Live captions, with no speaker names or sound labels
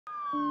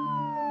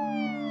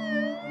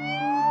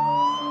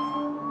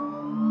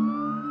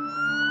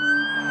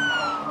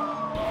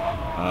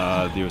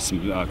There were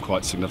some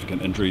quite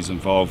significant injuries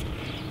involved,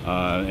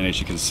 and as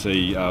you can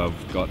see,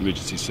 we've got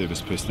emergency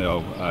service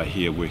personnel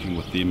here working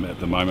with them at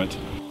the moment.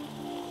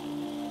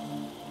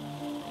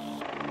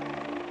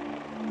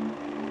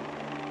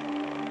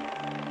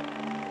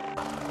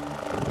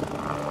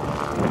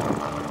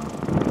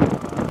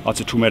 It's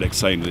a traumatic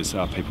scene. There's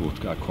people with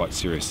quite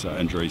serious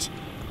injuries,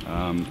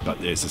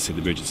 but as I said,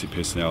 the emergency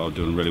personnel are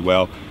doing really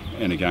well.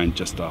 And again,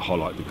 just to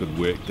highlight the good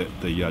work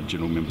that the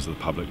general members of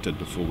the public did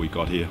before we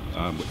got here,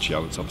 which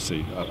it's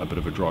obviously a bit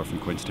of a drive from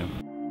Queenstown.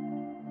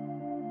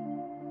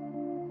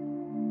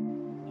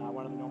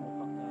 One of the normal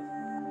cocktails.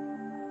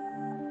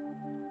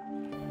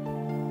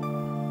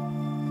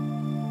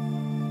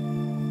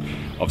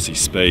 Obviously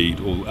speed,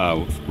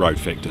 all road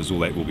factors, all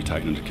that will be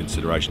taken into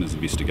consideration as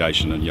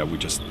investigation, and we're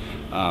just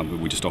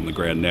on the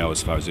ground now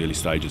as far as early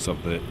stages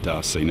of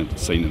that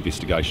scene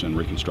investigation and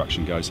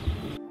reconstruction goes.